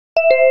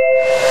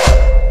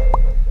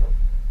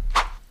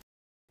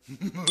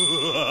Let's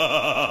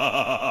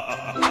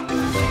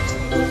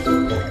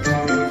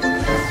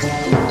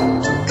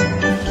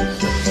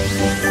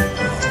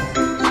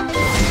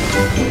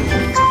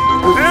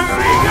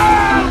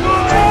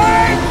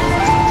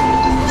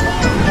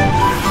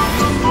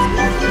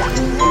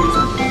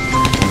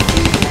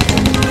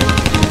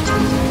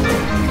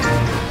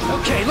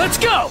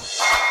go!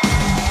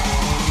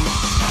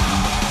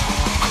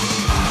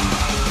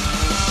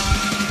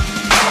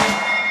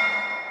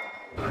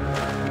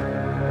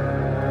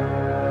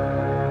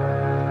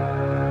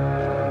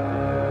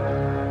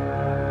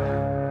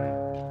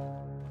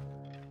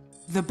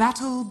 The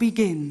battle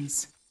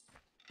begins.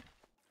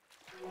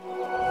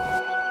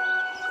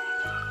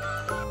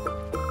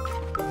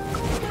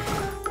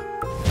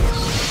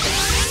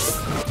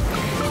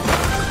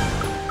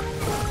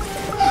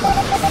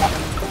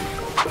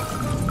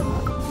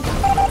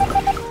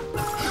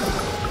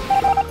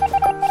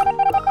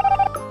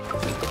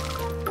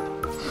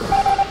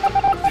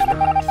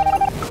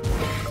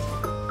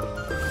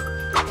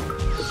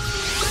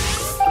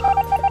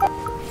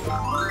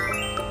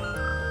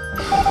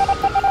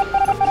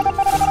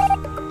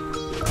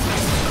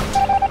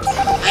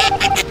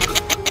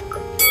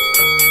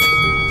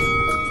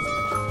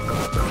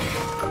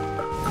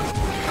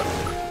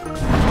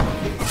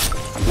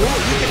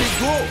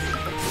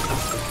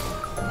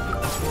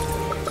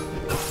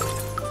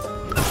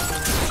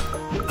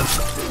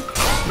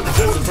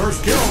 That's the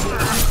first kill.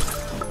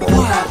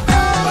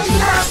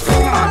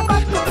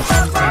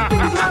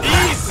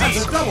 Easy.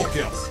 That's a double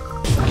kill.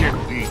 Get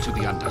me to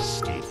the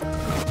understate.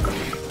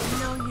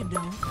 No, you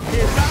don't.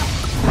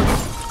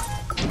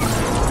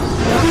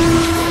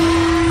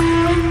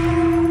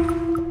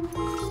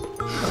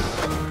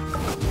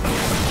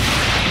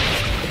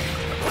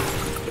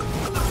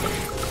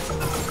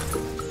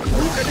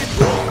 Look at it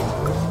go.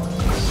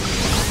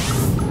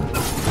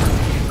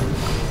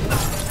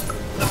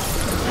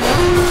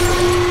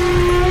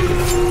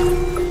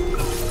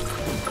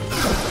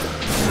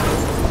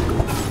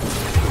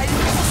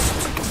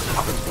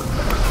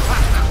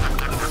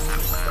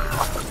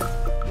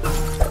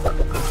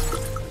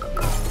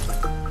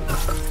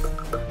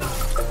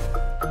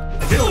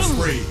 Kill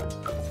spree!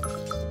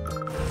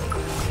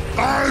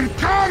 I'm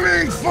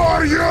coming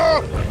for you!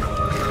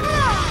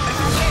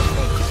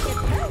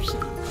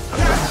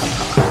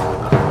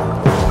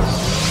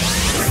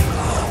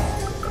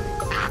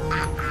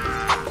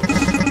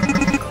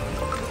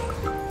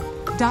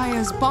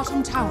 Dire's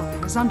bottom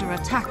tower is under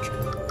attack.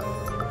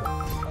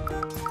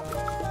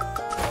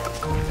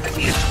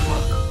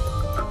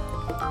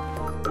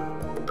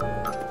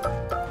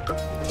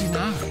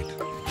 Denied.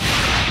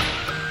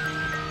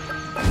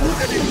 Look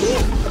at it go.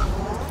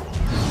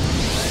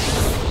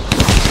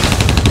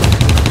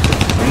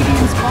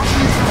 Radiant's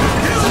bottom tower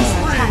is Kill under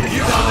spree! attack. You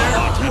down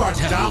there? You are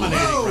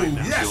dominating right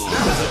now. Yes,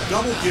 that is a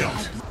double kill.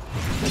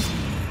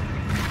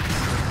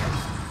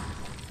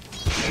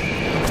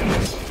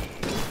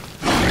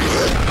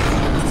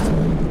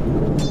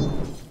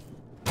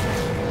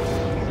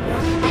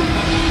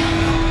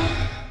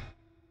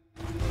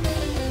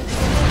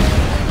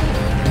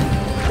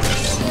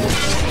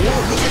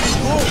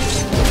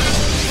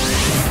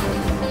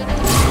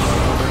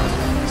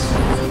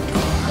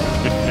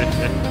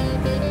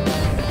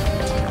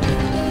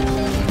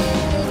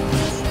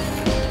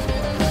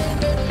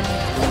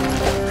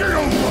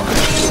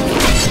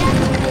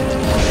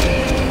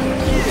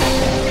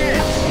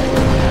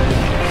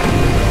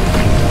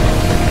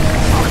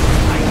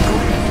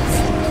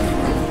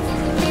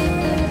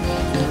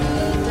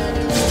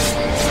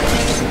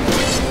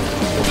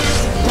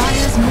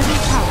 Dire's middle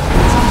tower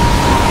is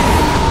under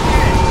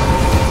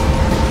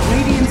attack.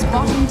 Radiant's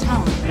bottom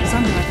tower is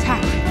under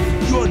attack.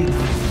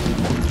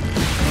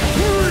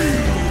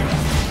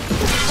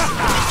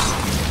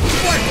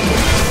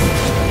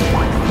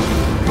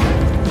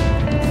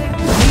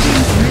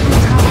 Radiant's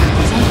middle tower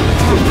is under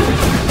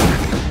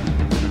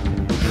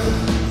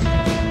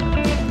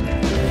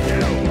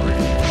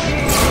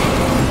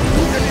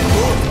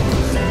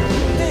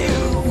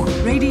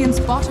attack. Radiant's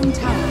bottom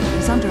tower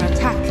is under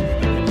attack.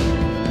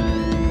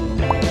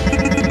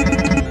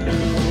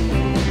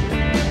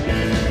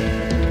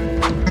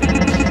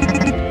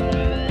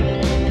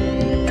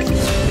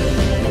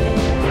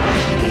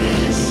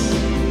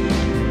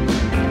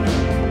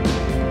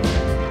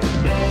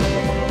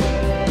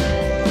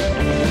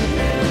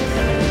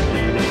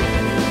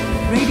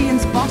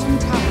 Radiant's bottom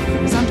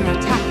tower is under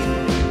attack.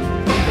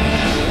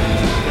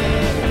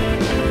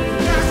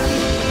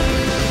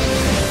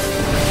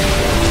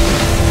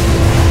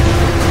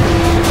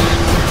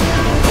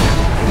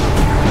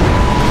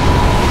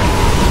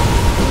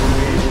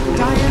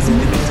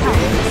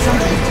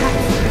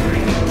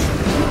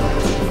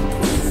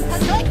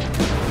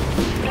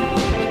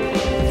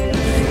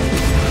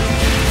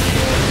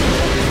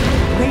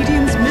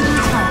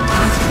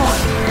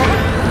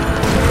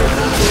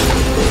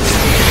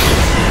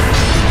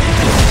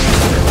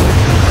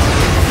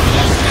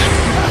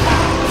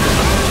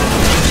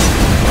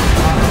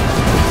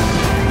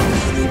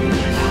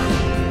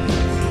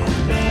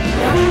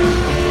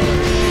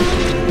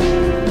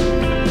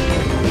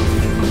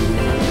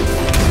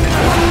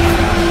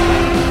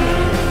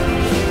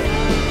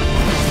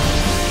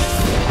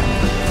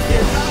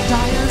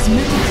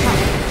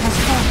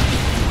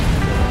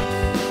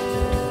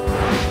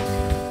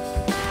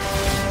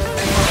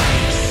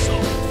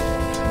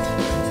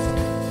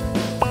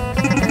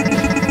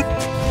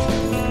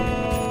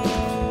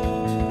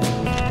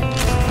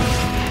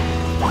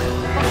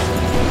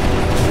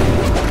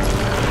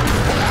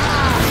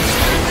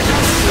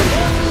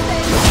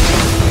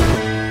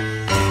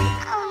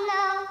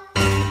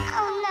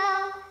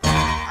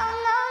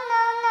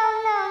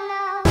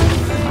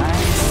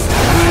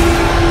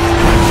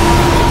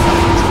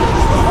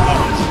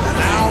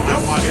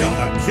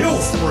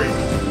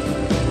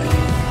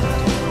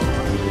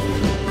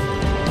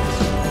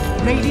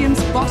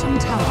 Radiant's bottom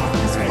tower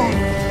has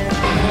fallen.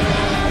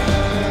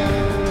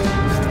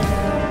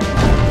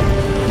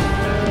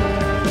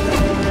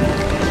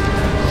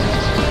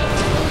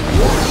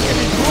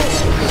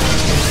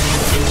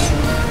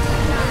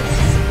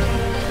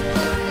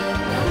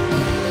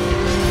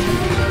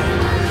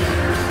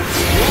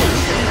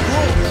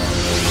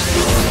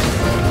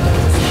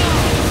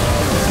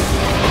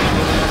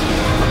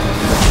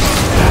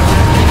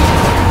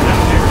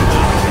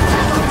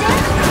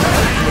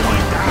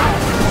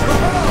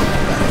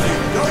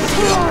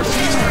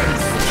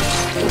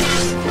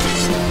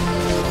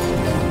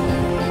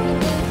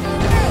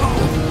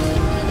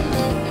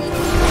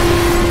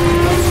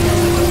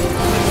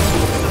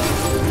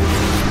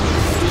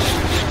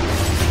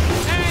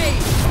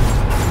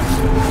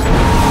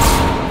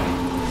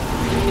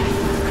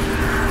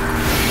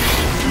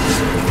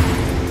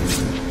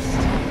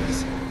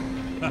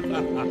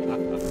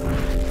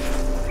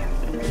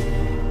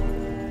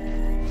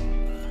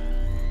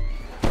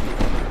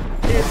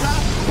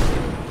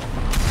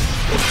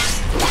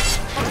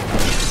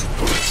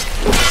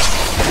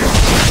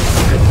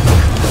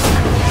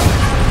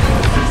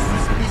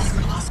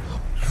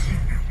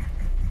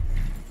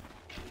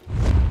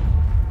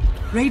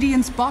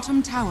 Radiant's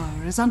bottom tower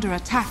is under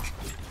attack.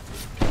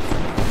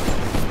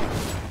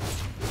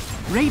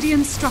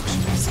 Radiant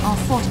structures are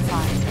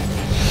fortified.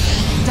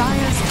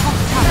 Dire's top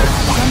tower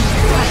is under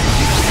attack.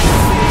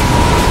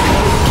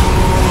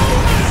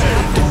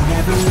 Don't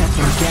ever let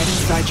them get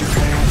inside your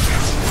head.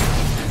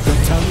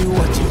 They'll tell you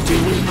what to do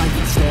in life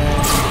instead.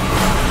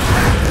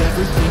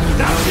 Everything you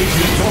know is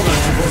you told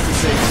us supposed to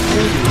say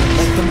screw you.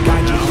 Let them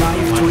guide your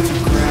life towards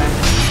regret.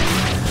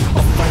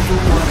 I'll fight for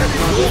what I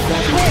love with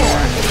every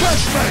breath.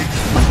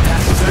 My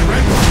past is the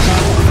right one.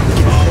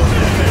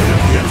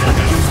 I'm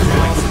using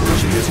all the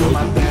pushes to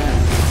my back.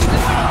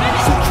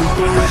 So treat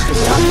the rest of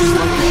life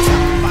like a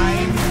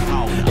time.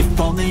 If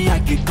only I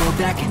could go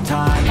back in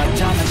time, I'd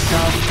tell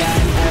myself that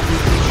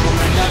everything will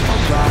end up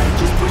alright.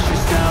 Just push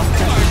yourself,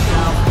 tell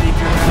yourself,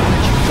 figure out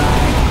what you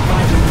like.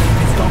 Find your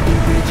limits, don't be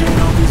rigid,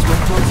 always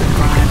work towards a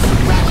climb.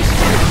 Surround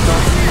yourself with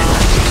thoughts and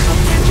minds,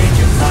 some can change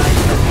your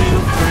life. A few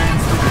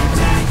friends, the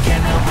pretend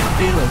can't help but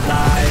feel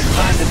alive.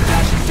 Find the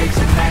passion, take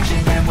some action,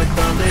 and with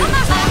a little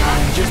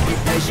time, just be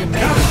patient,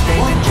 make a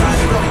statement, try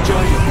to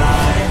enjoy your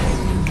life.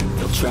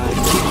 They'll try to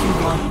keep you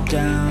while you're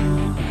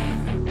down.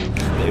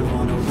 They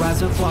wanna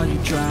rise up while you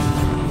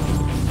drown.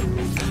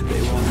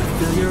 They wanna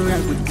fill your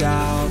head with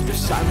doubt. They're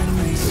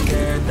silently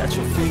scared that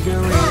you'll figure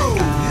it out.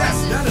 Yes,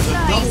 that is a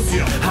double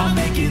kill. I'll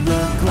make it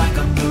look like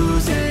I'm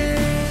losing.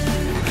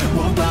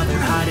 Won't bother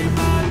hiding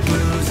my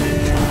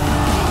bruises.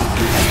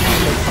 And when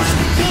they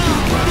finally think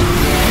you're running,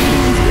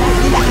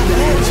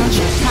 touch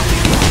your top.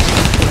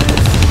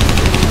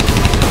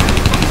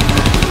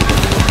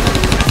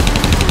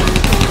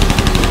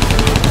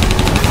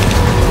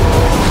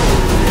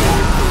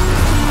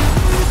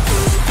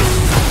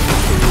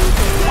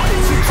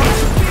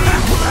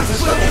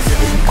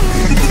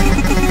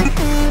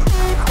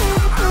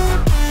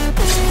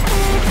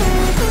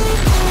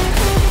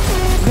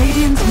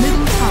 Radiant's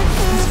middle tower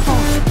has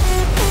fallen.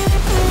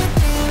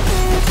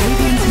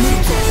 Radiant's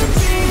middle tower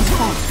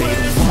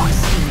has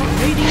fallen.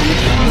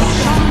 Radiant's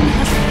sun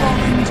has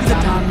fallen to the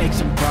Time make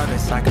some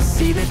progress, I can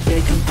see that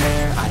they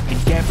compare. I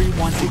think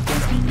everyone's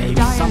against me, maybe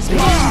Dire's something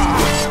bottom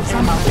is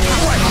am I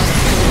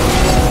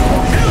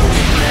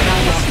that I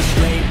love the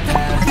straight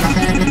path. Not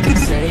many can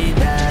say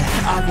that.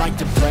 I like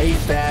to play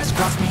fast,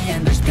 cross me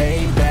and there's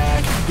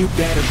payback. You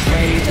better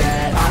pray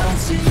that I don't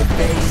see your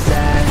face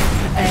at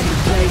any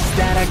place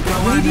that I go. I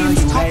know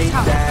Radiant's you top hate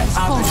tower that. has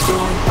I've been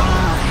fallen. doing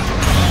fine.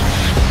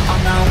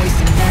 I'm not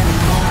wasting any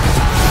more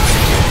time.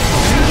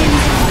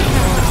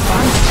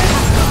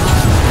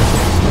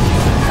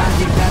 I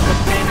think that